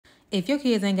If your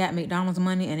kids ain't got McDonald's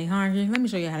money and they hungry, let me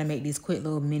show you how to make these quick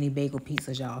little mini bagel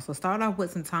pizzas, y'all. So start off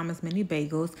with some Thomas mini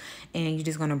bagels, and you're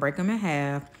just gonna break them in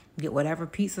half. Get whatever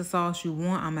pizza sauce you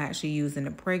want. I'm actually using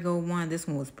the Prego one. This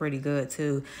one was pretty good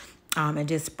too. And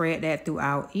just spread that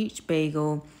throughout each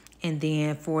bagel. And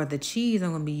then for the cheese, I'm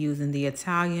going to be using the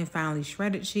Italian finely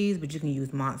shredded cheese, but you can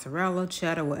use mozzarella,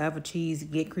 cheddar, whatever cheese.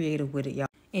 Get creative with it, y'all.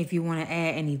 If you want to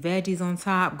add any veggies on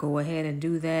top, go ahead and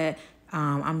do that.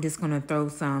 I'm just going to throw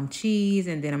some cheese,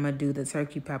 and then I'm going to do the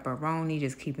turkey pepperoni,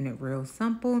 just keeping it real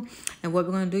simple. And what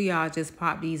we're going to do, y'all, just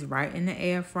pop these right in the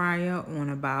air fryer on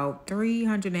about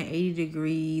 380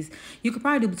 degrees. You could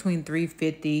probably do between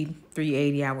 350,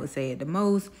 380, I would say at the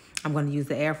most. I'm going to use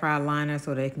the air fryer liner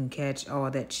so they can catch all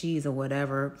that cheese or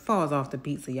whatever falls off the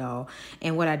pizza, y'all.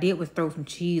 And what I did was throw some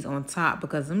cheese on top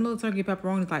because them little turkey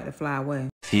pepperonis like to fly away.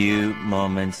 Few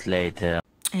moments later.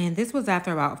 And this was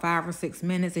after about 5 or 6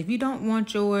 minutes. If you don't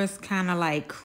want yours kind of like